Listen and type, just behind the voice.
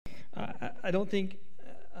I don't think,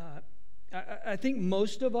 I think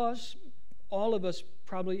most of us, all of us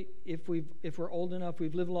probably, if we're old enough,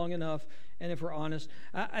 we've lived long enough, and if we're honest,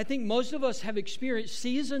 I think most of us have experienced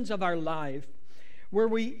seasons of our life where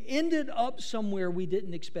we ended up somewhere we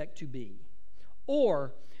didn't expect to be.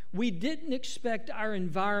 Or we didn't expect our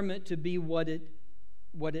environment to be what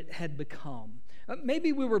it had become.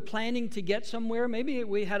 Maybe we were planning to get somewhere. Maybe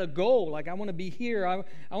we had a goal, like I want to be here. I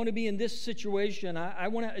want to be in this situation. I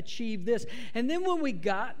want to achieve this. And then when we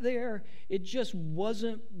got there, it just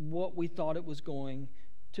wasn't what we thought it was going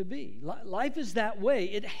to be. Life is that way.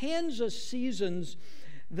 It hands us seasons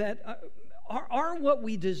that aren't what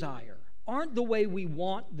we desire, aren't the way we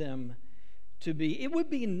want them to be. It would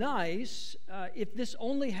be nice if this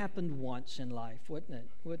only happened once in life, wouldn't it?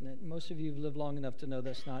 Wouldn't it? Most of you have lived long enough to know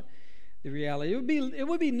that's not the reality. It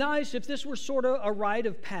would be nice if this were sort of a rite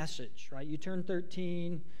of passage, right? You turn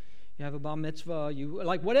 13, you have a bar mitzvah, you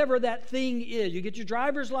like whatever that thing is. You get your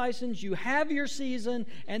driver's license, you have your season,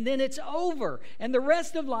 and then it's over. And the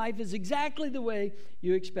rest of life is exactly the way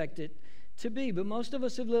you expect it to be. But most of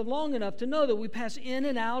us have lived long enough to know that we pass in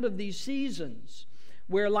and out of these seasons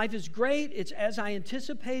where life is great, it's as I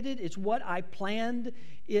anticipated, it's what I planned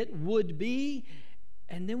it would be,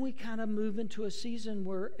 and then we kind of move into a season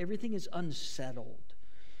where everything is unsettled.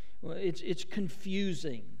 It's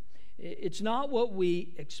confusing. It's not what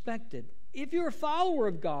we expected. If you're a follower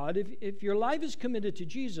of God, if your life is committed to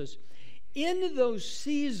Jesus, in those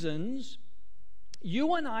seasons,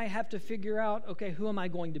 you and I have to figure out, okay, who am I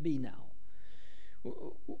going to be now?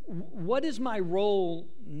 What is my role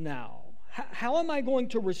now? How am I going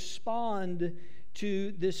to respond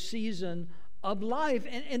to this season of life?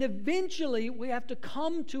 And eventually we have to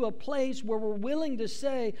come to a place where we're willing to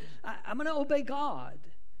say, I'm going to obey God.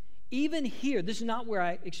 Even here, this is not where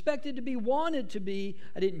I expected to be, wanted to be.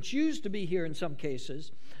 I didn't choose to be here in some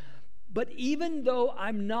cases. But even though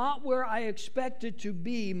I'm not where I expected to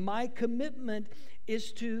be, my commitment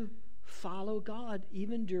is to follow God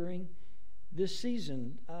even during this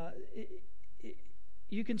season.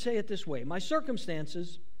 You can say it this way: my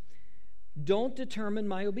circumstances don't determine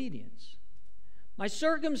my obedience. My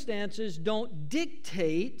circumstances don't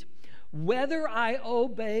dictate whether I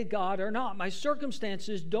obey God or not. My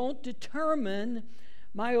circumstances don't determine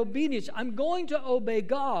my obedience. I'm going to obey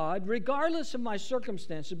God regardless of my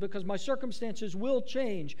circumstances, because my circumstances will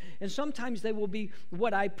change. And sometimes they will be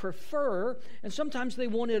what I prefer, and sometimes they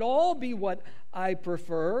won't at all be what I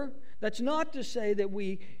prefer. That's not to say that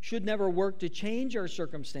we should never work to change our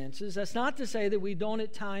circumstances. That's not to say that we don't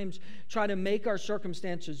at times try to make our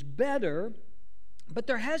circumstances better. But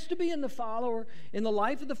there has to be in the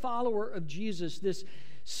life of the follower of Jesus, this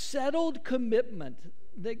settled commitment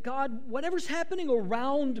that God, whatever's happening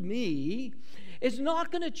around me, is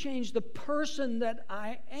not going to change the person that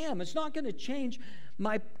I am. It's not going to change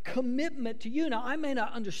my commitment to you. Now, I may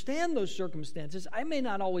not understand those circumstances. I may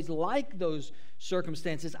not always like those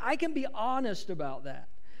circumstances. I can be honest about that.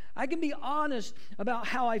 I can be honest about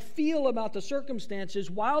how I feel about the circumstances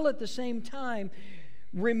while at the same time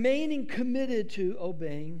remaining committed to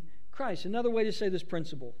obeying Christ. Another way to say this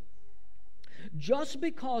principle: just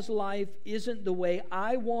because life isn't the way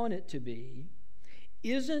I want it to be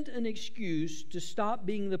isn't an excuse to stop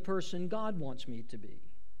being the person God wants me to be.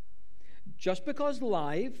 Just because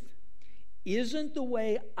life isn't the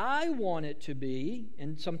way I want it to be,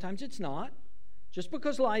 and sometimes it's not, just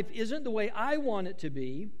because life isn't the way I want it to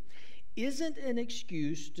be, isn't an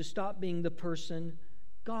excuse to stop being the person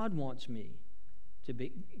God wants me to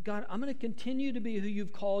be. God, I'm going to continue to be who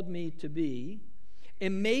you've called me to be,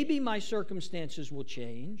 and maybe my circumstances will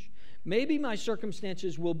change. Maybe my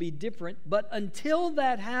circumstances will be different, but until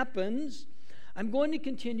that happens, I'm going to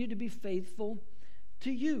continue to be faithful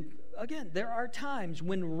to you. Again, there are times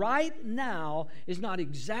when right now is not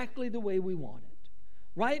exactly the way we want it.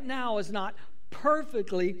 Right now is not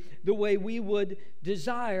perfectly the way we would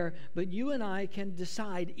desire, but you and I can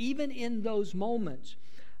decide, even in those moments,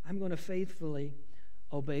 I'm going to faithfully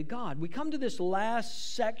obey God. We come to this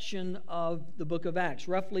last section of the book of Acts,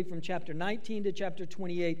 roughly from chapter 19 to chapter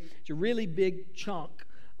 28. It's a really big chunk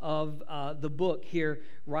of the book here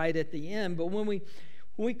right at the end. But when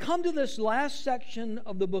we come to this last section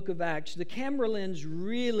of the book of Acts, the camera lens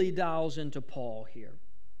really dials into Paul here.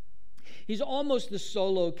 He's almost the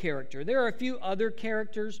solo character. There are a few other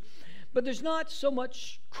characters, but there's not so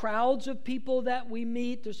much crowds of people that we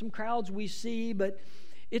meet. There's some crowds we see, but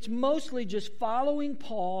it's mostly just following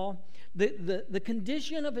Paul, the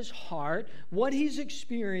condition of his heart, what he's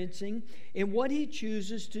experiencing, and what he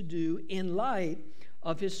chooses to do in light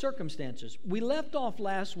of his circumstances. We left off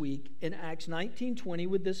last week in Acts 19:20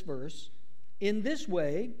 with this verse: "In this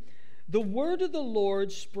way, The word of the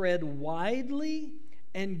Lord spread widely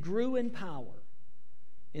and grew in power.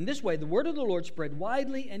 In this way, the word of the Lord spread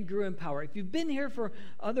widely and grew in power. If you've been here for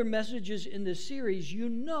other messages in this series, you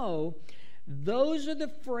know those are the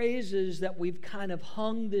phrases that we've kind of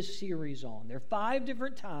hung this series on. There are 5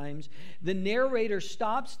 different times the narrator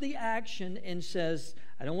stops the action and says,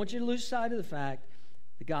 I don't want you to lose sight of the fact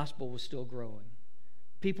the gospel was still growing.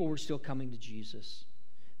 People were still coming to Jesus.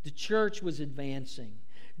 The church was advancing.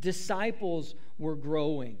 Disciples were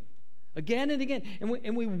growing. Again and again.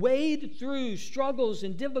 And we wade through struggles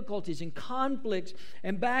and difficulties and conflicts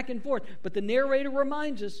and back and forth. But the narrator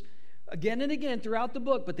reminds us again and again throughout the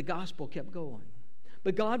book, but the gospel kept going.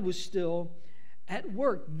 But God was still at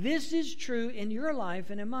work. This is true in your life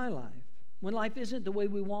and in my life. When life isn't the way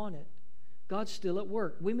we want it, God's still at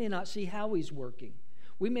work. We may not see how He's working.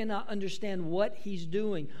 We may not understand what He's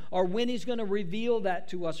doing or when He's going to reveal that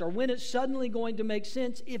to us or when it's suddenly going to make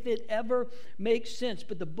sense, if it ever makes sense.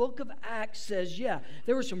 But the book of Acts says, yeah,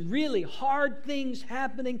 there were some really hard things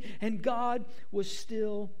happening and God was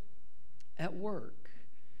still at work.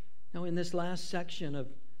 Now, in this last section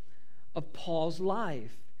of Paul's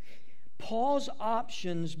life, Paul's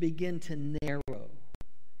options begin to narrow.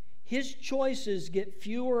 His choices get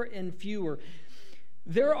fewer and fewer.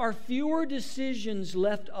 There are fewer decisions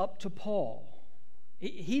left up to Paul.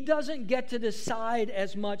 He doesn't get to decide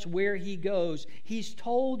as much where he goes. He's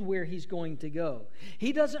told where he's going to go.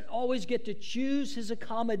 He doesn't always get to choose his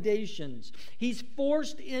accommodations. He's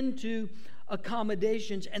forced into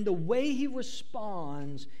accommodations, and the way he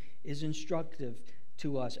responds is instructive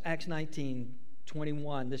to us. Acts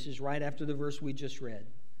 19:21. This is right after the verse we just read.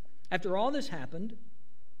 After all this happened,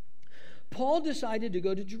 Paul decided to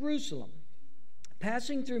go to Jerusalem.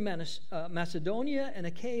 Passing through Macedonia and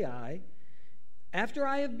Achaia, after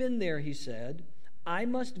I have been there, he said, I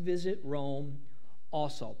must visit Rome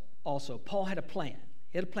also. Paul had a plan.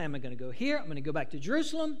 He had a plan. I'm going to go here. I'm going to go back to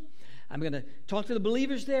Jerusalem. I'm going to talk to the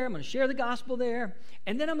believers there. I'm going to share the gospel there.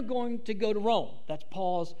 And then I'm going to go to Rome. That's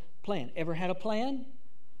Paul's plan. Ever had a plan?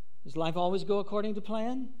 Does life always go according to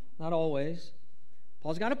plan? Not always.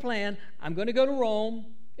 Paul's got a plan. I'm going to go to Rome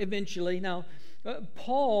eventually. Now,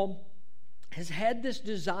 Paul has had this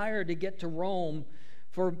desire to get to Rome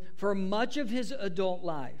for much of his adult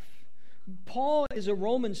life. Paul is a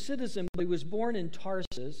Roman citizen, but he was born in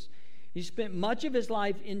Tarsus. He spent much of his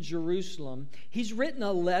life in Jerusalem. He's written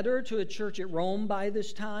a letter to a church at Rome by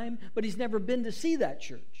this time, but he's never been to see that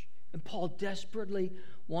church. And Paul desperately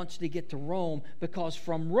wants to get to Rome because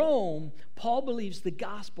from Rome, Paul believes the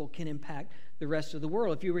gospel can impact the rest of the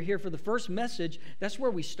world. If you were here for the first message, that's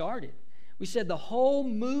where we started. We said the whole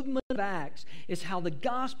movement of Acts is how the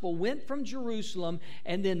gospel went from Jerusalem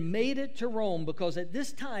and then made it to Rome, because at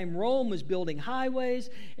this time Rome was building highways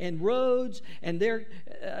and roads, and they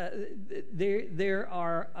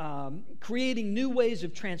are creating new ways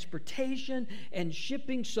of transportation and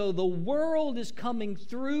shipping. So the world is coming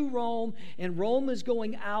through Rome, and Rome is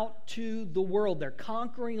going out to the world. They're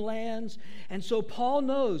conquering lands. And so Paul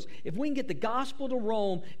knows if we can get the gospel to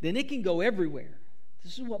Rome, then it can go everywhere.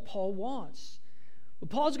 This is what Paul wants. But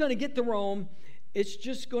Paul's going to get to Rome. It's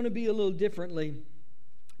just going to be a little differently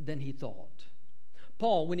than he thought.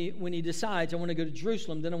 Paul, when he decides, I want to go to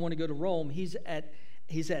Jerusalem, then I want to go to Rome, he's at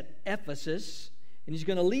Ephesus, and he's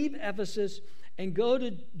going to leave Ephesus and go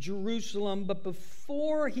to Jerusalem. But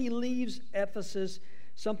before he leaves Ephesus,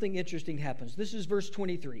 something interesting happens. This is verse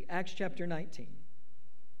 23, Acts chapter 19.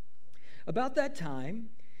 About that time,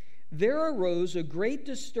 there arose a great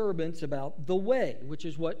disturbance about the way, which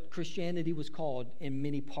is what Christianity was called in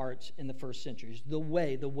many parts in the first centuries. The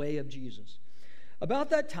way of Jesus. About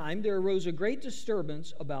that time, there arose a great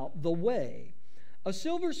disturbance about the way. A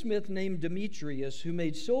silversmith named Demetrius, who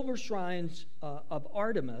made silver shrines of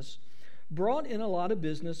Artemis, brought in a lot of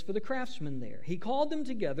business for the craftsmen there. He called them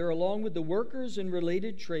together along with the workers in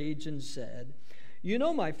related trades and said, You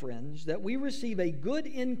know, my friends, that we receive a good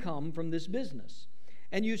income from this business.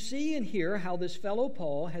 And you see and hear how this fellow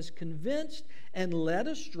Paul has convinced and led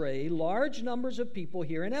astray large numbers of people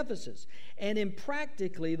here in Ephesus and in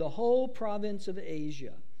practically the whole province of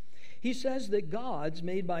Asia. He says that gods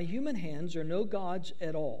made by human hands are no gods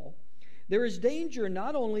at all. There is danger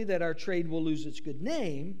not only that our trade will lose its good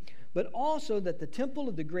name, but also that the temple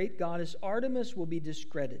of the great goddess Artemis will be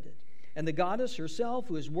discredited. And the goddess herself,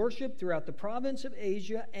 who is worshipped throughout the province of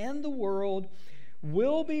Asia and the world,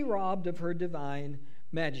 will be robbed of her divine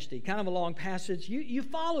majesty. Kind of a long passage. You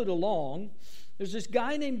followed along. There's this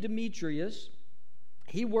guy named Demetrius.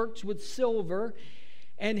 He works with silver,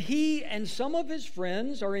 and he and some of his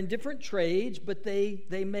friends are in different trades, but they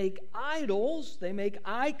make idols, they make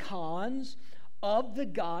icons of the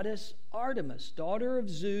goddess Artemis, daughter of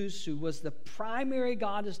Zeus, who was the primary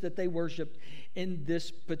goddess that they worshiped in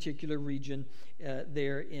this particular region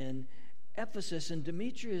there in Ephesus. And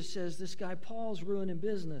Demetrius says, this guy Paul's ruining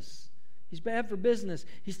business. He's bad for business.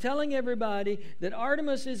 He's telling everybody that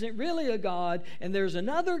Artemis isn't really a god, and there's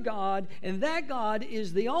another god, and that god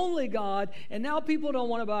is the only god, and now people don't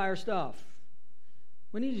want to buy our stuff.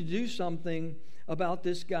 We need to do something about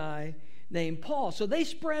this guy named Paul. So they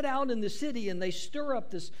spread out in the city, and they stir up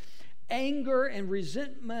this anger and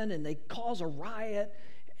resentment, and they cause a riot.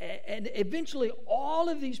 And eventually, all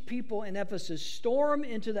of these people in Ephesus storm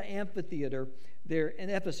into the amphitheater there in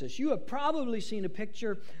Ephesus. You have probably seen a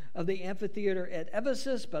picture of the amphitheater at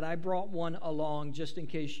Ephesus, but I brought one along just in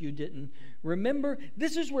case you didn't remember.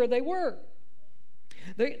 This is where they were.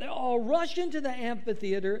 They all rush into the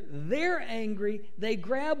amphitheater. They're angry. They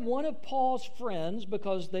grab one of Paul's friends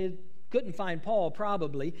because they couldn't find Paul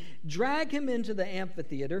probably, drag him into the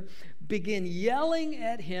amphitheater, begin yelling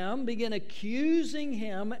at him, begin accusing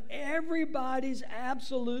him. Everybody's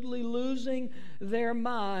absolutely losing their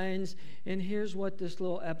minds. And here's what this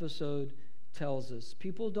little episode tells us.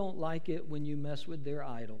 People don't like it when you mess with their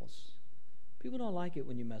idols. People don't like it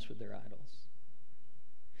when you mess with their idols.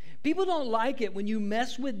 People don't like it when you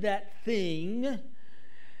mess with that thing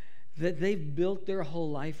that they've built their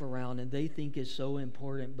whole life around and they think is so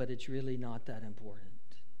important, but it's really not that important.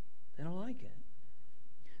 They don't like it.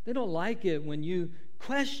 They don't like it when you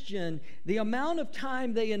question the amount of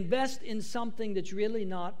time they invest in something that's really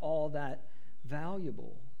not all that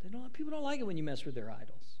valuable. People don't like it when you mess with their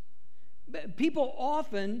idols. People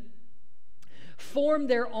often form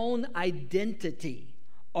their own identity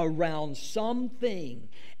around something,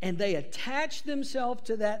 and they attach themselves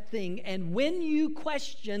to that thing, and when you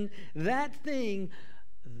question that thing,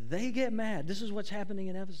 they get mad. This is what's happening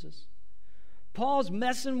in Ephesus. Paul's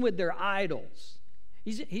messing with their idols.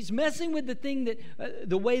 He's messing with the thing that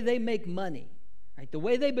the way they make money, right? The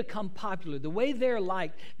way they become popular, the way they're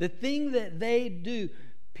liked, the thing that they do.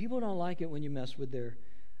 People don't like it when you mess with their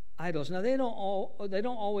idols. Now, they don't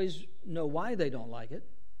always know why they don't like it.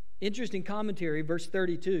 Interesting commentary, verse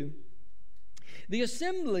 32. The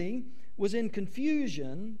assembly was in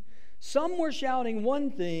confusion. Some were shouting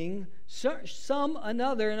one thing, some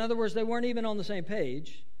another. In other words, they weren't even on the same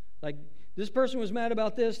page. Like, this person was mad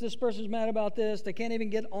about this person's mad about this. They can't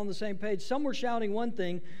even get on the same page. Some were shouting one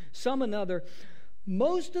thing, some another.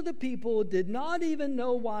 Most of the people did not even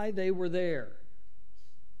know why they were there.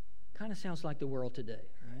 Kind of sounds like the world today,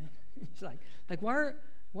 right? It's like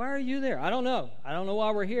why are you there? I don't know. I don't know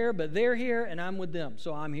why we're here, but they're here and I'm with them,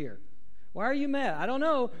 so I'm here. Why are you mad? I don't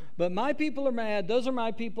know, but my people are mad. Those are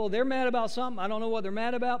my people. They're mad about something. I don't know what they're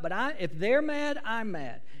mad about, but if they're mad, I'm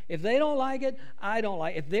mad. If they don't like it, I don't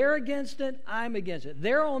like it. If they're against it, I'm against it.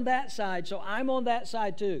 They're on that side, so I'm on that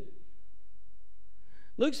side too.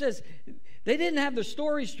 Luke says they didn't have their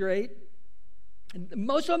story straight.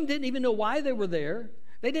 Most of them didn't even know why they were there.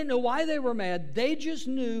 They didn't know why they were mad. They just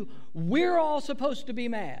knew we're all supposed to be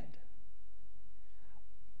mad.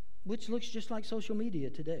 Which looks just like social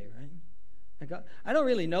media today, right? Like, I don't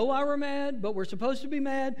really know why we're mad, but we're supposed to be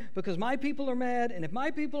mad because my people are mad. And if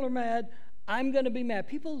my people are mad, I'm going to be mad.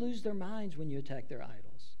 People lose their minds when you attack their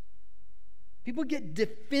idols. People get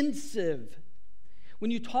defensive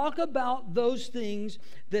when you talk about those things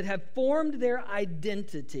that have formed their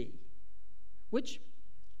identity, which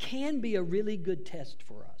can be a really good test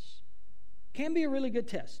for us. Can be a really good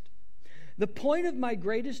test. The point of my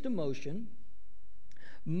greatest emotion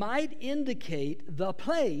might indicate the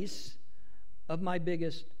place of my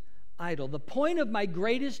biggest idol. The point of my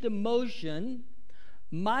greatest emotion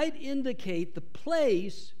might indicate the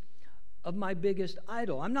place of my biggest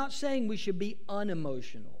idol. I'm not saying we should be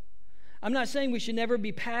unemotional. I'm not saying we should never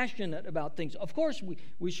be passionate about things. Of course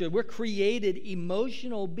we should. We're created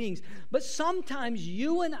emotional beings. But sometimes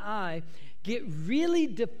you and I get really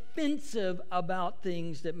defensive about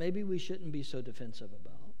things that maybe we shouldn't be so defensive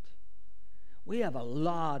about. We have a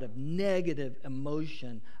lot of negative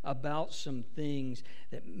emotion about some things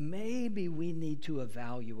that maybe we need to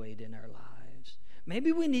evaluate in our lives.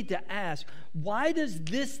 Maybe we need to ask, why does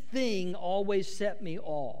this thing always set me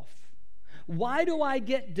off? Why do I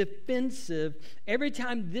get defensive every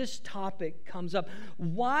time this topic comes up?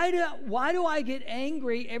 Why do I get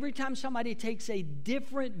angry every time somebody takes a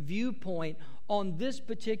different viewpoint on this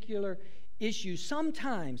particular issue?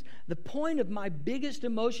 Sometimes the point of my biggest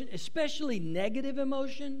emotion, especially negative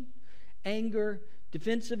emotion, anger,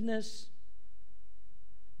 defensiveness,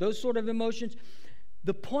 those sort of emotions,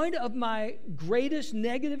 the point of my greatest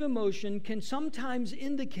negative emotion can sometimes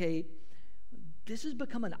indicate this has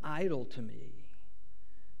become an idol to me.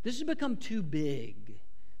 This has become too big.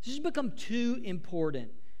 This has become too important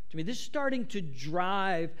to me. This is starting to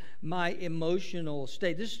drive my emotional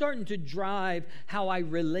state. This is starting to drive how I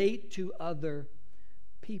relate to other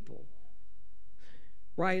people.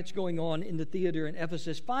 Riots going on in the theater in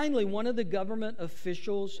Ephesus. Finally, one of the government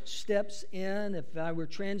officials steps in. If I were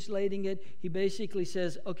translating it, he basically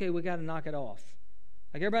says, okay, we got to knock it off.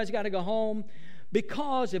 Like, everybody's got to go home,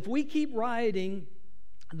 because if we keep rioting,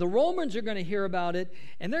 the Romans are going to hear about it,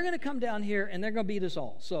 and they're going to come down here, and they're going to beat us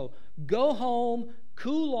all. So go home,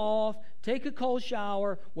 cool off, take a cold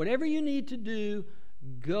shower, whatever you need to do,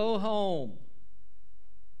 go home.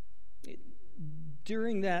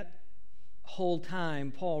 During that whole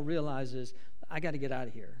time, Paul realizes, I got to get out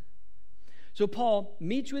of here. So Paul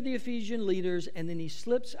meets with the Ephesian leaders, and then he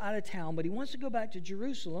slips out of town, but he wants to go back to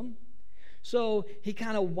Jerusalem. So he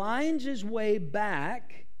kind of winds his way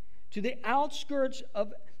back to the outskirts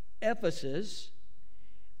of Ephesus,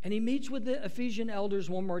 and he meets with the Ephesian elders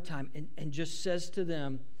one more time and just says to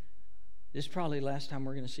them, this is probably the last time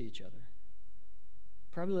we're going to see each other.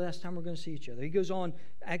 Probably the last time we're going to see each other. He goes on,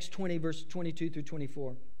 Acts 20, verse 22 through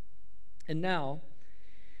 24. And now,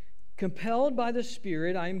 compelled by the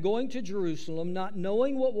Spirit, I am going to Jerusalem, not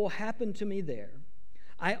knowing what will happen to me there.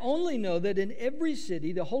 I only know that in every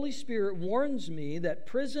city the Holy Spirit warns me that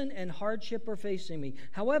prison and hardship are facing me.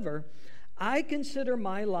 However, I consider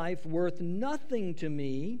my life worth nothing to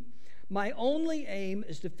me. My only aim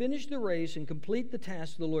is to finish the race and complete the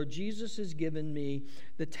task the Lord Jesus has given me,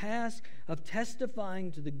 the task of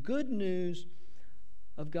testifying to the good news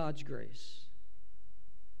of God's grace.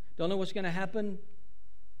 Don't know what's going to happen.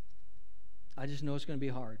 I just know it's going to be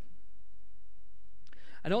hard.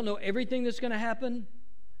 I don't know everything that's going to happen.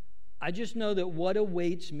 I just know that what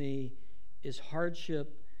awaits me is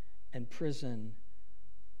hardship and prison,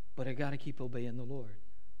 but I got to keep obeying the Lord.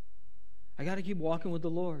 I got to keep walking with the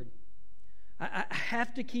Lord. I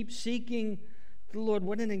have to keep seeking the Lord.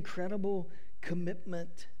 What an incredible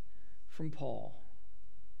commitment from Paul.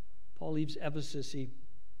 Paul leaves Ephesus.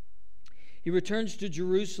 He returns to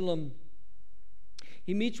Jerusalem.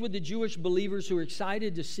 He meets with the Jewish believers who are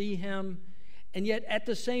excited to see him, and yet at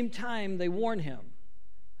the same time they warn him.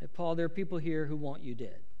 Like, Paul, there are people here who want you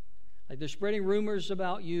dead. Like, they're spreading rumors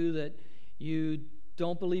about you that you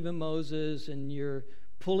don't believe in Moses and you're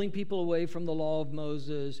pulling people away from the law of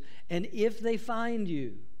Moses. And if they find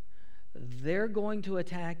you, they're going to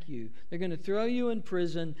attack you. They're going to throw you in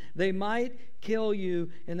prison. They might kill you.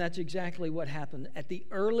 And that's exactly what happened. At the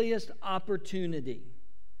earliest opportunity,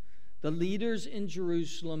 the leaders in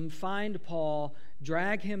Jerusalem find Paul,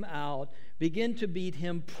 drag him out, begin to beat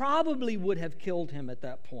him, probably would have killed him at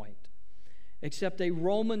that point. Except a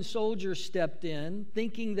Roman soldier stepped in,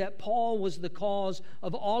 thinking that Paul was the cause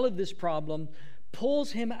of all of this problem,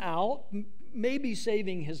 pulls him out, maybe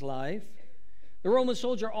saving his life. The Roman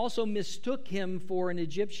soldier also mistook him for an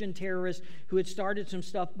Egyptian terrorist who had started some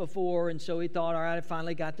stuff before, and so he thought, all right, I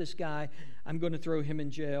finally got this guy. I'm going to throw him in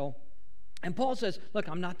jail. And Paul says, look,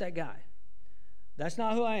 I'm not that guy. That's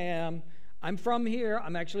not who I am. I'm from here.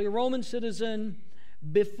 I'm actually a Roman citizen.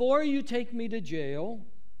 Before you take me to jail,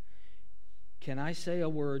 can I say a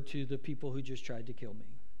word to the people who just tried to kill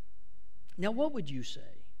me? Now, what would you say?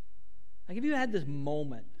 Like, if you had this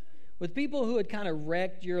moment with people who had kind of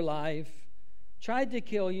wrecked your life, tried to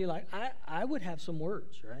kill you, like, I would have some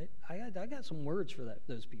words, right? I got some words for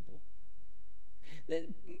those people.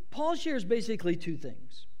 Paul shares basically two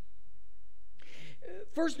things.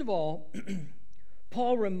 First of all,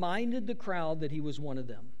 Paul reminded the crowd that he was one of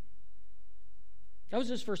them. That was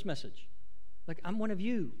his first message. Like, I'm one of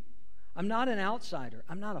you. I'm not an outsider.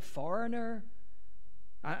 I'm not a foreigner.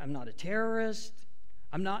 I'm not a terrorist.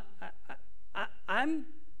 I'm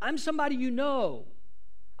somebody you know.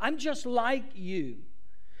 I'm just like you.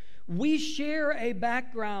 We share a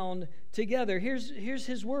background together. Here's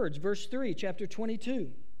his words, verse 3, chapter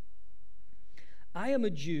 22. I am a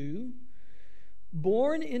Jew,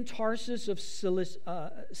 born in Tarsus of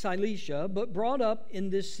Cilicia, but brought up in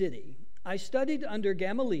this city. I studied under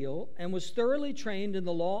Gamaliel and was thoroughly trained in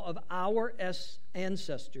the law of our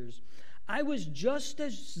ancestors. I was just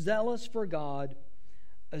as zealous for God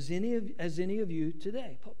as any of you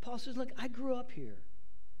today. Paul says, look, I grew up here.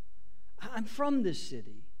 I'm from this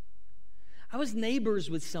city. I was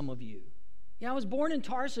neighbors with some of you. Yeah, I was born in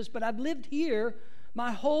Tarsus, but I've lived here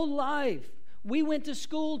my whole life. We went to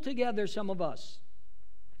school together, some of us.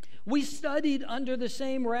 We studied under the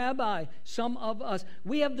same rabbi, some of us.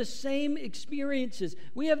 We have the same experiences.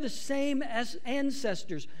 We have the same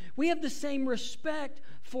ancestors. We have the same respect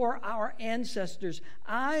for our ancestors.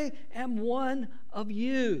 I am one of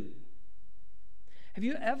you. Have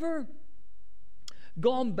you ever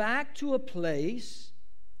gone back to a place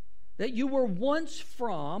that you were once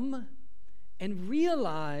from and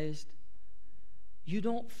realized you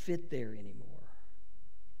don't fit there anymore?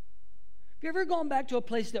 Have you ever gone back to a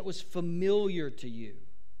place that was familiar to you?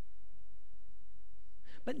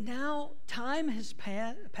 But now time has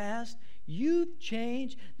passed. You've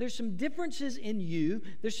changed. There's some differences in you.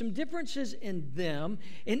 There's some differences in them.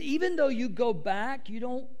 And even though you go back, you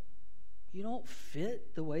don't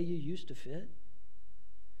fit the way you used to fit.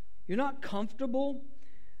 You're not comfortable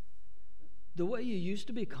the way you used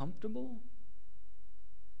to be comfortable.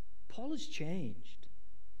 Paul has changed.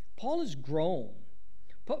 Paul has grown.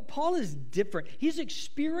 Paul is different. He's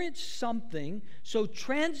experienced something so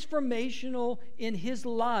transformational in his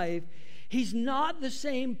life. He's not the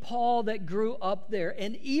same Paul that grew up there.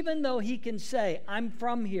 And even though he can say, I'm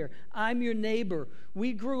from here, I'm your neighbor,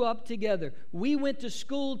 we grew up together, we went to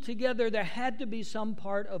school together, there had to be some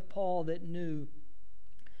part of Paul that knew,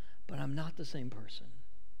 but I'm not the same person.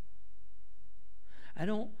 I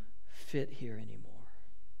don't fit here anymore.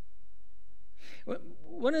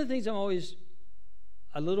 One of the things I'm always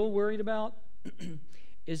a little worried about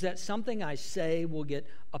is that something I say will get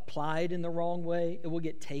applied in the wrong way. It will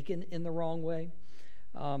get taken in the wrong way.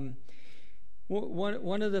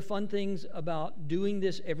 One of the fun things about doing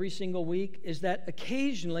this every single week is that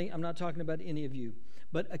occasionally, I'm not talking about any of you,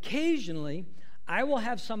 but occasionally I will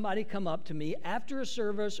have somebody come up to me after a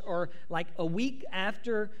service or like a week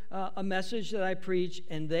after a message that I preach,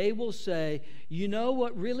 and they will say, you know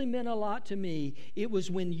what really meant a lot to me? It was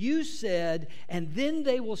when you said, and then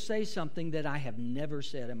they will say something that I have never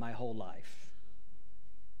said in my whole life.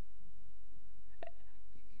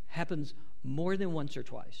 Happens more than once or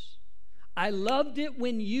twice. I loved it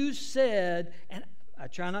when you said, and I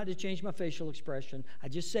try not to change my facial expression. I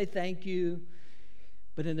just say thank you.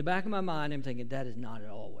 But in the back of my mind, I'm thinking, that is not at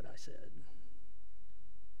all what I said.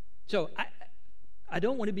 So I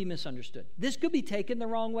don't want to be misunderstood. This could be taken the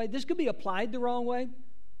wrong way. This could be applied the wrong way.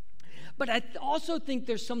 But I also think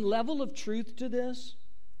there's some level of truth to this.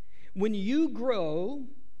 When you grow,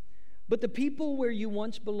 but the people where you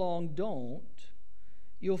once belonged don't,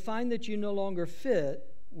 you'll find that you no longer fit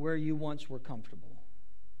where you once were comfortable.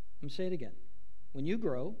 Let me say it again. When you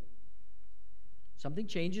grow, something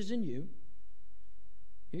changes in you.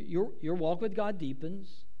 Your walk with God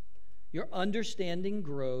deepens. Your understanding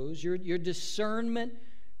grows. Your discernment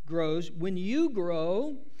grows. When you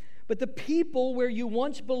grow, but the people where you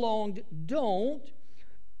once belonged don't,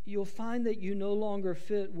 you'll find that you no longer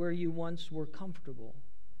fit where you once were comfortable.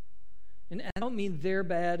 And I don't mean they're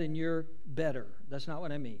bad and you're better. That's not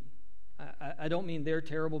what I mean. I don't mean they're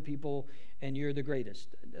terrible people and you're the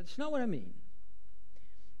greatest. That's not what I mean.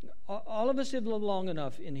 All of us have lived long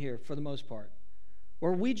enough in here, for the most part,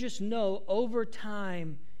 where we just know over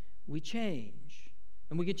time we change.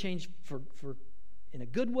 And we can change for in a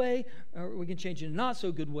good way, or we can change in a not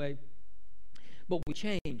so good way. But we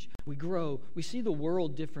change, we grow, we see the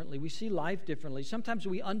world differently, we see life differently. Sometimes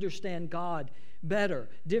we understand God better,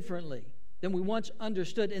 differently than we once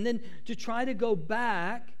understood. And then to try to go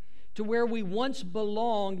back to where we once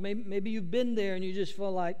belonged, maybe you've been there and you just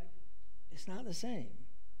feel like it's not the same.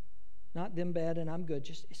 Not them bad and I'm good.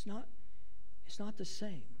 Just it's not the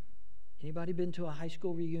same. Anybody been to a high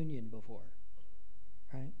school reunion before?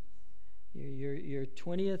 Right? Your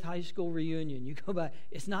 20th high school reunion, you go back,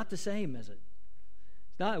 it's not the same, is it?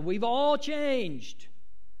 It's not. We've all changed.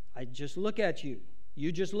 I just look at you.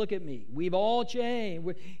 You just look at me. We've all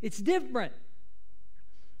changed. It's different.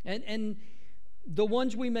 And the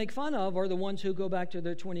ones we make fun of are the ones who go back to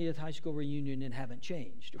their 20th high school reunion and haven't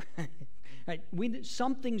changed. Right?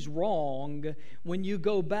 Something's wrong when you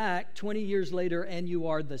go back 20 years later and you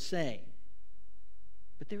are the same.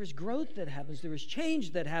 But there is growth that happens. There is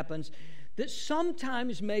change that happens that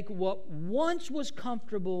sometimes make what once was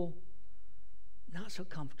comfortable not so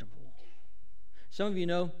comfortable. Some of you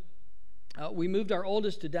know we moved our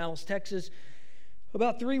oldest to Dallas, Texas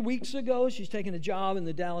about 3 weeks ago. She's taking a job in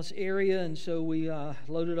the Dallas area, and so we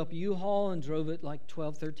loaded up a U-Haul and drove it like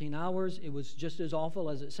 12, 13 hours. It was just as awful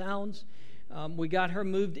as it sounds. We got her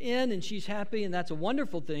moved in, and she's happy, and that's a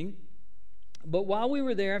wonderful thing. But while we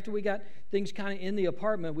were there, after we got things kind of in the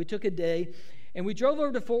apartment, we took a day, and we drove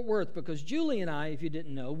over to Fort Worth because Julie and I, if you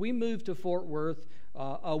didn't know, we moved to Fort Worth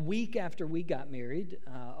a week after we got married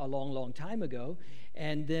a long, long time ago.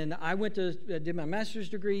 And then I went to did my master's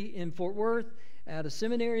degree in Fort Worth at a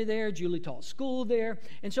seminary there. Julie taught school there.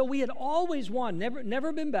 And so we had always wanted,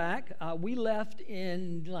 never been back. We left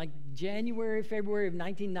in like January, February of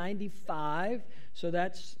 1995. So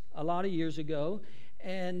that's a lot of years ago.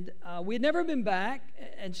 And we had never been back,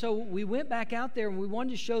 and so we went back out there, and we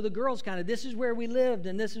wanted to show the girls kind of, this is where we lived,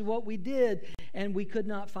 and this is what we did, and we could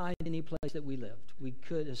not find any place that we lived. We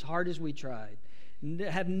could, as hard as we tried,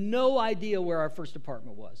 have no idea where our first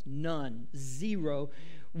apartment was. None. Zero.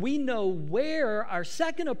 We know where our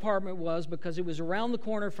second apartment was because it was around the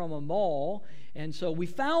corner from a mall, and so we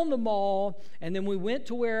found the mall, and then we went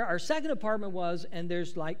to where our second apartment was, and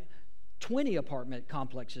there's like 20 apartment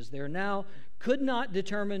complexes there now. Could not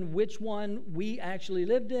determine which one we actually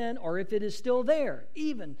lived in or if it is still there,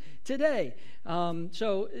 even today.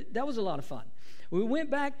 So that was a lot of fun. We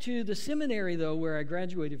went back to the seminary, though, where I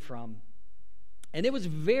graduated from, and it was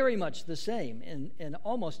very much the same in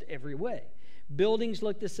almost every way. Buildings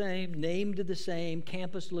looked the same, named the same,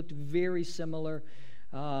 campus looked very similar.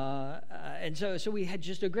 And so we had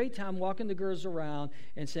just a great time walking the girls around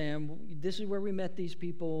and saying, this is where we met these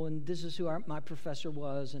people, and this is who my professor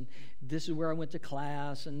was, and this is where I went to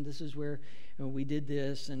class, and this is where we did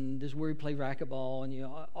this, and this is where we played racquetball, and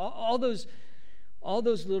all those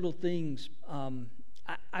little things.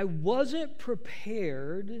 I wasn't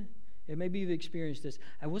prepared, and maybe you've experienced this,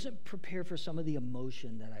 I wasn't prepared for some of the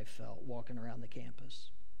emotion that I felt walking around the campus.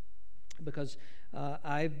 Because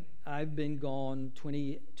I've been gone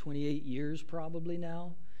 28 years probably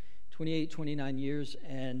now, 28, 29 years,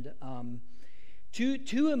 and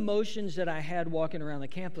two emotions that I had walking around the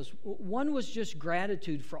campus. One was just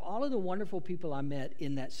gratitude for all of the wonderful people I met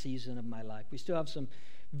in that season of my life. We still have some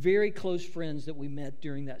very close friends that we met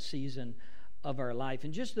during that season of our life,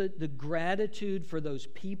 and just the gratitude for those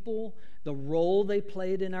people, the role they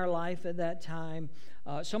played in our life at that time,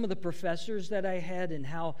 some of the professors that I had, and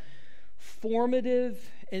how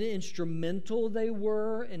formative and instrumental they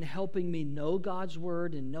were in helping me know God's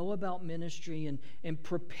Word and know about ministry and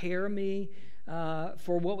prepare me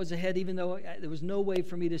for what was ahead, even though there was no way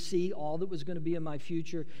for me to see all that was going to be in my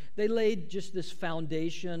future. They laid just this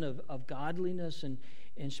foundation of godliness and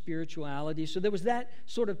spirituality. So there was that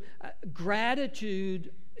sort of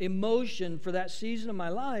gratitude emotion for that season of my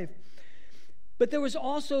life. But there was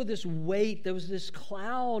also this weight, there was this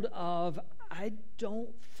cloud of, I don't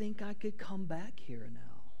think I could come back here now.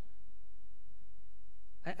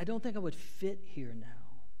 I don't think I would fit here now.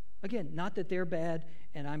 Again, not that they're bad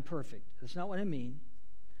and I'm perfect. That's not what I mean.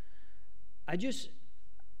 I just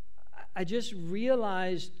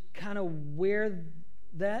realized kind of where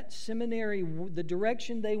that seminary, the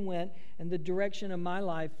direction they went and the direction of my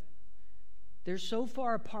life, they're so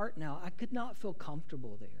far apart now. I could not feel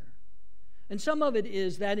comfortable there. And some of it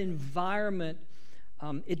is that environment.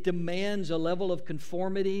 It demands a level of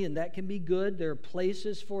conformity, and that can be good. There are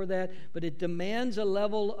places for that, but it demands a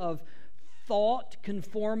level of thought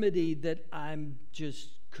conformity that I just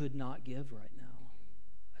could not give right now.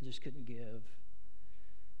 I just couldn't give.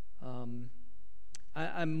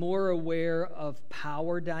 I'm more aware of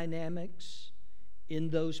power dynamics in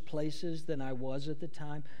those places than I was at the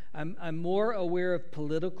time. I'm more aware of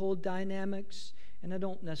political dynamics, and I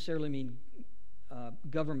don't necessarily mean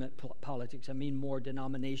government politics. I mean more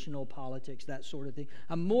denominational politics, that sort of thing.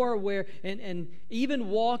 I'm more aware, and even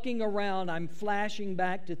walking around, I'm flashing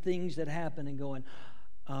back to things that happened and going,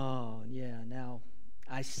 oh, yeah, now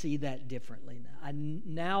I see that differently.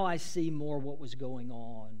 Now I see more what was going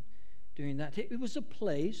on during that. It was a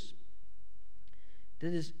place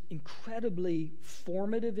that is incredibly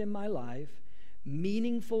formative in my life,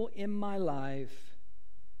 meaningful in my life,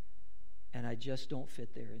 and I just don't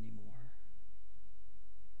fit there anymore.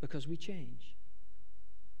 Because we change,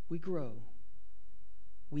 we grow,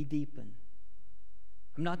 we deepen.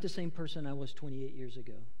 I'm not the same person I was 28 years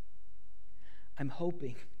ago. I'm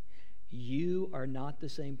hoping you are not the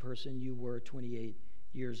same person you were 28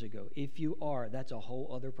 years ago. If you are, that's a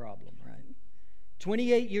whole other problem, right?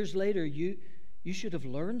 28 years later, you should have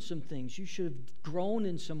learned some things. You should have grown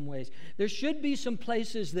in some ways. There should be some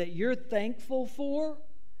places that you're thankful for,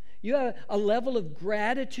 you have a level of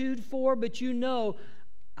gratitude for, but you know,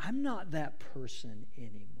 I'm not that person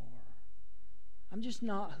anymore. I'm just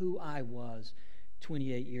not who I was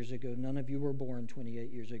 28 years ago. None of you were born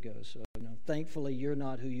 28 years ago. So, thankfully, you're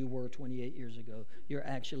not who you were 28 years ago. You're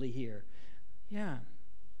actually here. Yeah.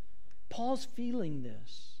 Paul's feeling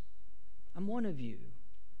this. I'm one of you,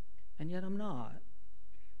 and yet I'm not.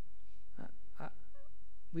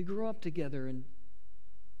 We grew up together, and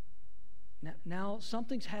now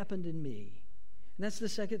something's happened in me. And that's the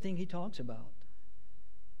second thing he talks about.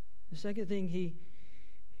 The second thing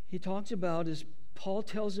he talks about is Paul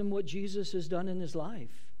tells him what Jesus has done in his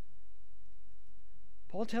life.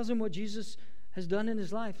 Paul tells him what Jesus has done in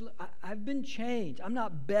his life. Look, I've been changed. I'm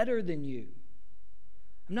not better than you.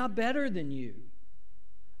 I'm not better than you.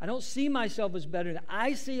 I don't see myself as better.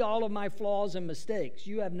 I see all of my flaws and mistakes.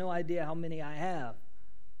 You have no idea how many I have.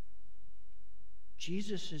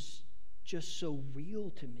 Jesus is just so real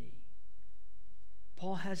to me.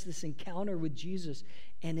 Paul has this encounter with Jesus,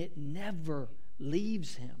 and it never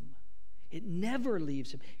leaves him. It never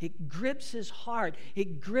leaves him. It grips his heart.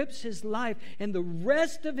 It grips his life. And the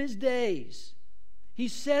rest of his days, he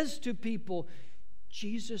says to people,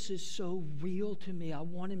 Jesus is so real to me. I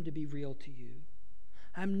want him to be real to you.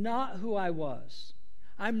 I'm not who I was.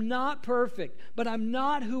 I'm not perfect, but I'm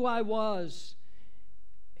not who I was.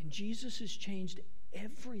 And Jesus has changed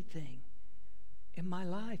everything in my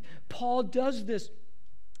life. Paul does this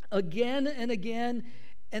again and again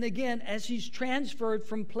and again as he's transferred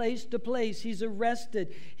from place to place. He's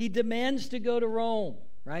arrested. He demands to go to Rome,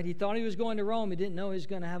 right? He thought he was going to Rome. He didn't know he was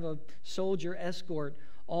going to have a soldier escort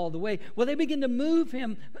all the way. Well, they begin to move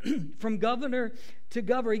him from governor to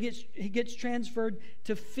governor. He gets transferred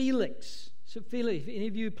to Felix. So Felix, if any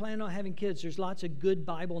of you plan on having kids, there's lots of good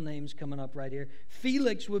Bible names coming up right here.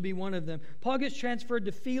 Felix would be one of them. Paul gets transferred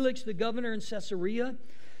to Felix, the governor in Caesarea.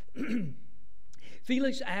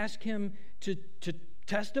 Felix asked him to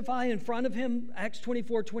testify in front of him. Acts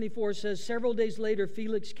 24:24 says, several days later,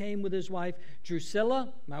 Felix came with his wife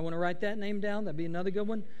Drusilla. Might want to write that name down. That'd be another good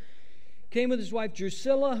one. Came with his wife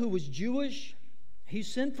Drusilla, who was Jewish. He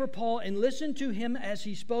sent for Paul and listened to him as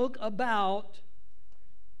he spoke about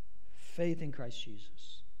faith in Christ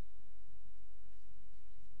Jesus.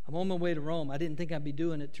 I'm on my way to Rome. I didn't think I'd be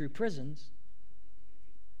doing it through prisons.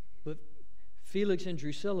 But Felix and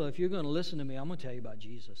Drusilla, if you're going to listen to me, I'm going to tell you about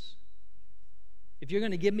Jesus. If you're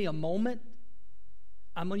going to give me a moment,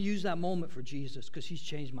 I'm going to use that moment for Jesus because he's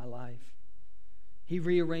changed my life. He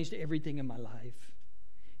rearranged everything in my life.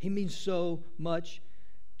 He means so much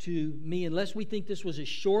to me. Unless we think this was a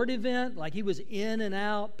short event, like he was in and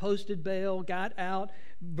out, posted bail, got out.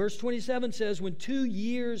 Verse 27 says, when 2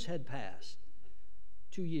 years had passed,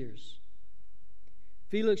 2 years,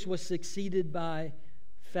 Felix was succeeded by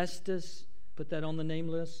Festus. Put that on the name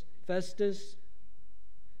list. Festus.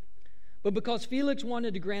 But because Felix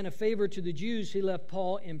wanted to grant a favor to the Jews, he left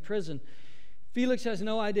Paul in prison. Felix has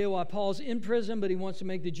no idea why Paul's in prison, but he wants to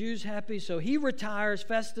make the Jews happy, so he retires.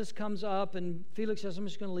 Festus comes up, and Felix says, I'm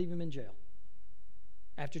just going to leave him in jail.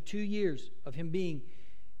 After 2 years of him being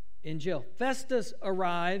in jail. Festus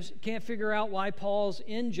arrives, can't figure out why Paul's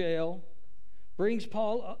in jail, brings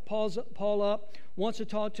Paul up, wants to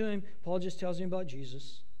talk to him. Paul just tells him about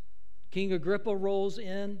Jesus. King Agrippa rolls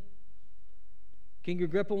in. King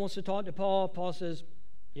Agrippa wants to talk to Paul. Paul says,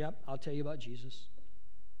 yep, I'll tell you about Jesus.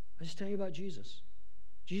 I just tell you about Jesus.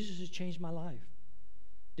 Jesus has changed my life.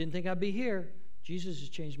 Didn't think I'd be here. Jesus has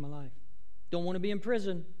changed my life. Don't want to be in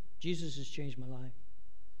prison. Jesus has changed my life.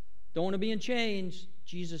 Don't want to be in chains.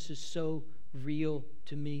 Jesus is so real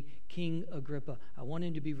to me. King Agrippa, I want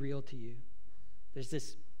him to be real to you. There's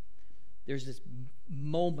this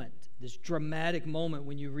moment, this dramatic moment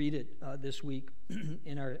when you read it this week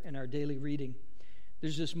in our daily reading.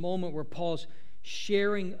 There's this moment where Paul's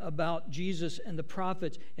sharing about Jesus and the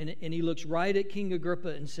prophets, and he looks right at King Agrippa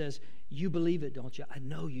and says, you believe it, don't you? I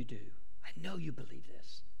know you do. I know you believe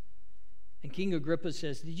this. And King Agrippa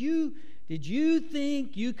says, did you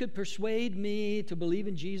think you could persuade me to believe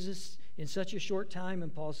in Jesus in such a short time?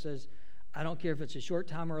 And Paul says, I don't care if it's a short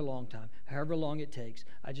time or a long time, however long it takes.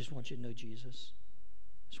 I just want you to know Jesus.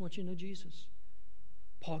 I just want you to know Jesus.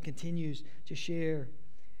 Paul continues to share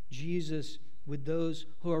Jesus with those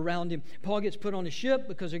who are around him. Paul gets put on a ship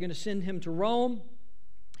because they're going to send him to Rome.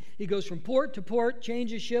 He goes from port to port,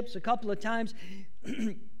 changes ships a couple of times,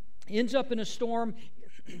 ends up in a storm,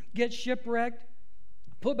 gets shipwrecked,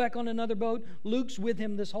 put back on another boat. Luke's with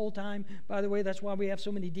him this whole time. By the way, that's why we have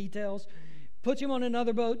so many details. Puts him on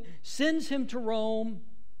another boat, sends him to Rome.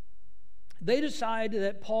 They decide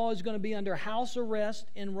that Paul is going to be under house arrest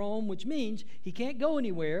in Rome, which means he can't go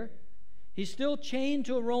anywhere. He's still chained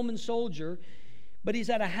to a Roman soldier, but he's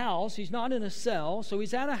at a house. He's not in a cell, so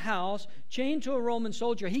he's at a house, chained to a Roman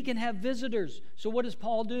soldier. He can have visitors. So what does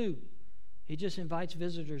Paul do? He just invites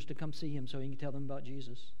visitors to come see him so he can tell them about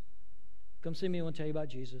Jesus. Come see me, I want to tell you about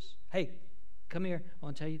Jesus. Hey, come here, I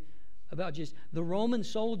want to tell you about Jesus. The Roman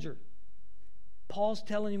soldier, Paul's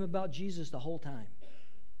telling him about Jesus the whole time.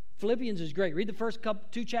 Philippians is great. Read the first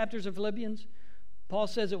 2 chapters of Philippians. Paul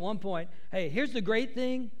says at one point, hey, here's the great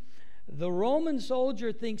thing. The Roman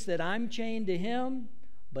soldier thinks that I'm chained to him,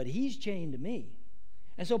 but he's chained to me.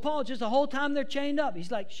 And so Paul, just the whole time they're chained up,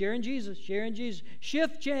 he's like, sharing Jesus, sharing Jesus.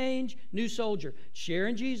 Shift change, new soldier.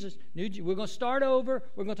 Sharing Jesus. We're going to start over.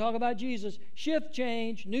 We're going to talk about Jesus. Shift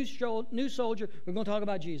change, new soldier. We're going to talk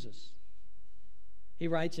about Jesus. He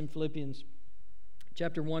writes in Philippians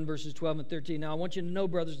Chapter 1, verses 12 and 13. Now, I want you to know,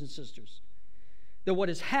 brothers and sisters, that what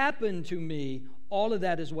has happened to me, all of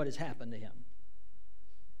that is what has happened to him.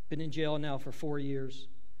 Been in jail now for 4 years.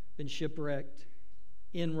 Been shipwrecked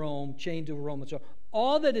in Rome, chained to a Roman soldier.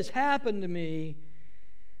 All that has happened to me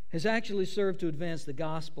has actually served to advance the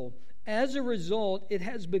gospel. As a result, it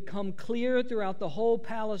has become clear throughout the whole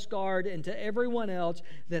palace guard and to everyone else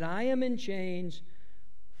that I am in chains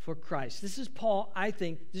for Christ. This is Paul, I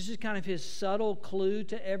think, this is kind of his subtle clue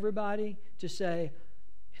to everybody to say,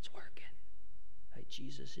 it's working. Like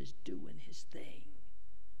Jesus is doing his thing.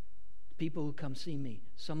 People who come see me,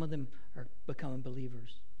 some of them are becoming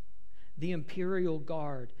believers. The imperial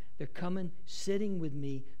guard, they're coming, sitting with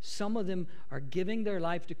me. Some of them are giving their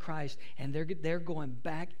life to Christ, and they're going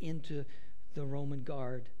back into the Roman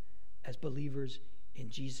guard as believers in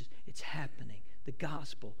Jesus. It's happening. The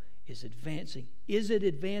gospel is advancing. Is it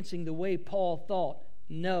advancing the way Paul thought?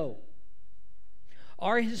 No.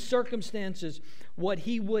 Are his circumstances what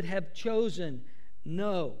he would have chosen?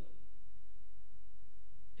 No.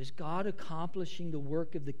 Is God accomplishing the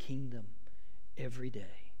work of the kingdom every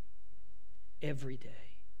day? Every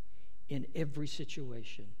day, in every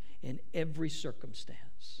situation, in every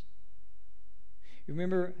circumstance. You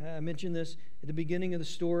remember, I mentioned this at the beginning of the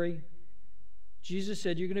story. Jesus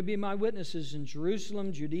said, you're going to be my witnesses in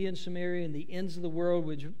Jerusalem, Judea, and Samaria, and the ends of the world,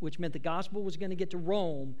 which meant the gospel was going to get to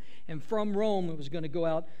Rome, and from Rome it was going to go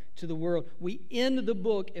out to the world. We end the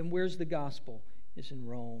book, and where's the gospel? It's in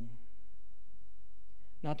Rome.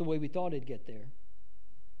 Not the way we thought it'd get there.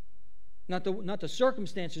 Not the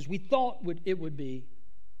circumstances we thought it would be.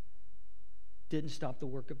 Didn't stop the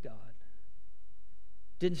work of God.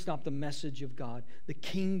 Didn't stop the message of God. The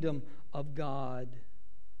kingdom of God.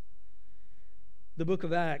 The book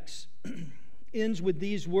of Acts ends with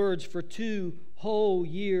these words. For 2 whole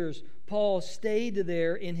years, Paul stayed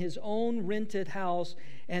there in his own rented house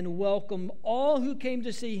and welcomed all who came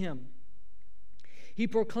to see him. He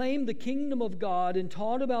proclaimed the kingdom of God and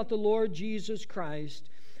taught about the Lord Jesus Christ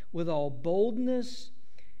with all boldness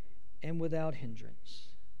and without hindrance.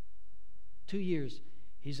 2 years,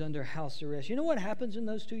 he's under house arrest. You know what happens in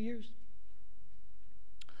those 2 years?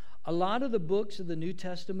 A lot of the books of the New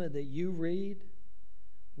Testament that you read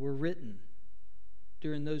were written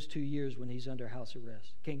during those 2 years when he's under house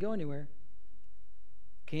arrest. Can't go anywhere.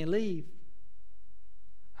 Can't leave.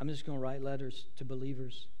 I'm just going to write letters to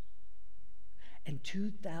believers. And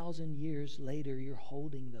 2,000 years later, you're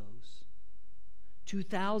holding those.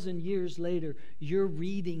 2,000 years later, you're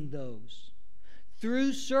reading those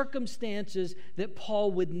through circumstances that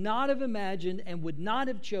Paul would not have imagined and would not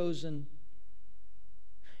have chosen,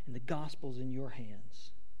 and the gospel's in your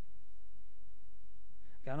hands.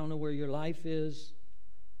 I don't know where your life is.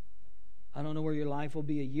 I don't know where your life will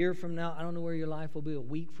be a year from now. I don't know where your life will be a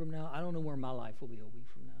week from now. I don't know where my life will be a week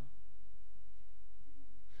from now.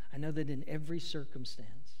 I know that in every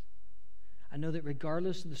circumstance, I know that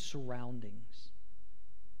regardless of the surroundings,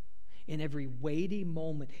 in every weighty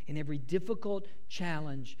moment, in every difficult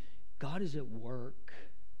challenge, God is at work.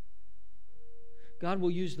 God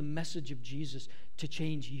will use the message of Jesus to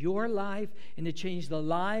change your life and to change the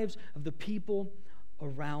lives of the people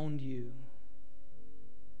around you.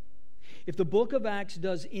 If the book of Acts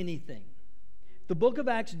does anything,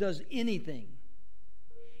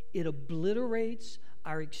 it obliterates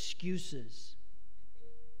our excuses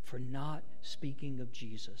for not speaking of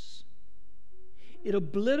Jesus. It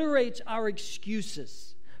obliterates our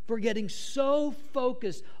excuses for getting so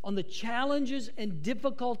focused on the challenges and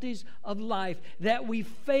difficulties of life that we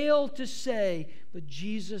fail to say, but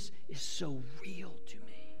Jesus is so real to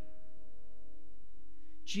me.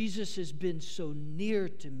 Jesus has been so near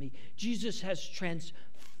to me. Jesus has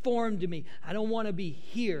transformed me. I don't want to be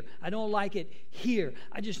here. I don't like it here.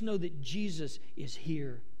 I just know that Jesus is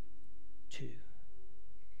here too.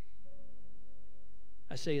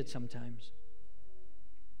 I say it sometimes.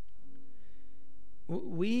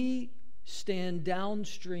 We stand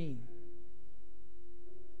downstream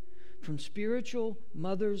from spiritual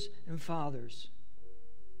mothers and fathers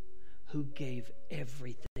who gave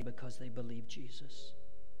everything because they believed Jesus.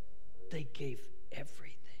 They gave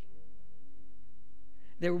everything.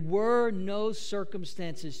 There were no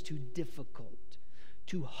circumstances too difficult,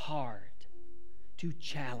 too hard, too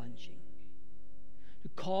challenging to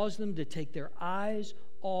cause them to take their eyes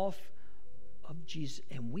off of Jesus,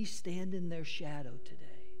 and we stand in their shadow today.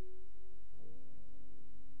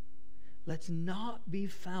 Let's not be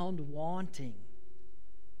found wanting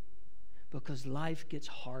because life gets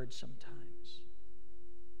hard sometimes.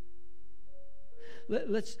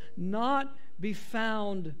 Let's not be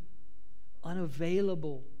found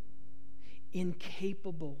unavailable,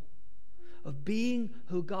 incapable of being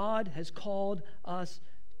who God has called us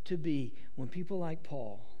to be. When people like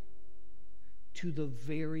Paul, to the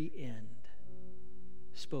very end,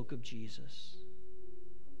 spoke of Jesus.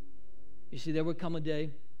 You see, there would come a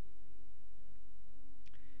day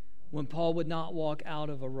when Paul would not walk out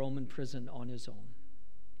of a Roman prison on his own.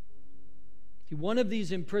 See, one of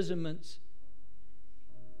these imprisonments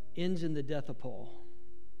ends in the death of Paul.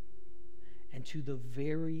 And to the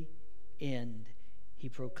very end, he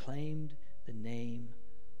proclaimed the name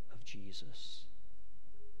of Jesus.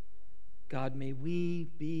 God, may we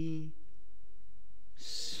be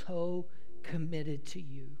so committed to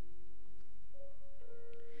you.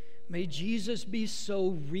 May Jesus be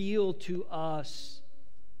so real to us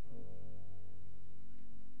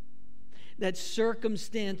that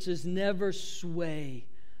circumstances never sway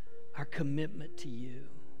our commitment to you.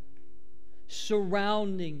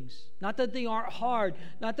 Surroundings, not that they aren't hard,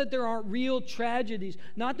 not that there aren't real tragedies,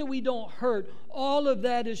 not that we don't hurt. All of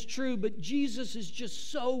that is true, but Jesus is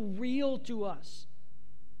just so real to us.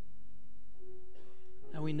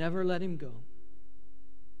 And we never let him go.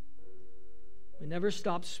 We never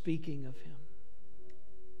stop speaking of him.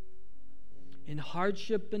 In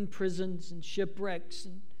hardship and prisons and shipwrecks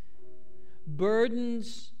and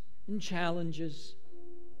burdens and challenges,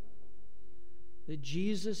 that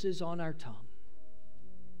Jesus is on our tongue.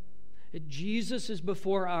 That Jesus is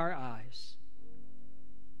before our eyes.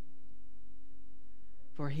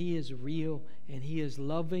 For he is real and he is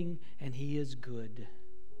loving and he is good.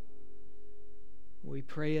 We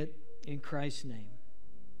pray it in Christ's name.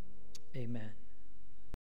 Amen.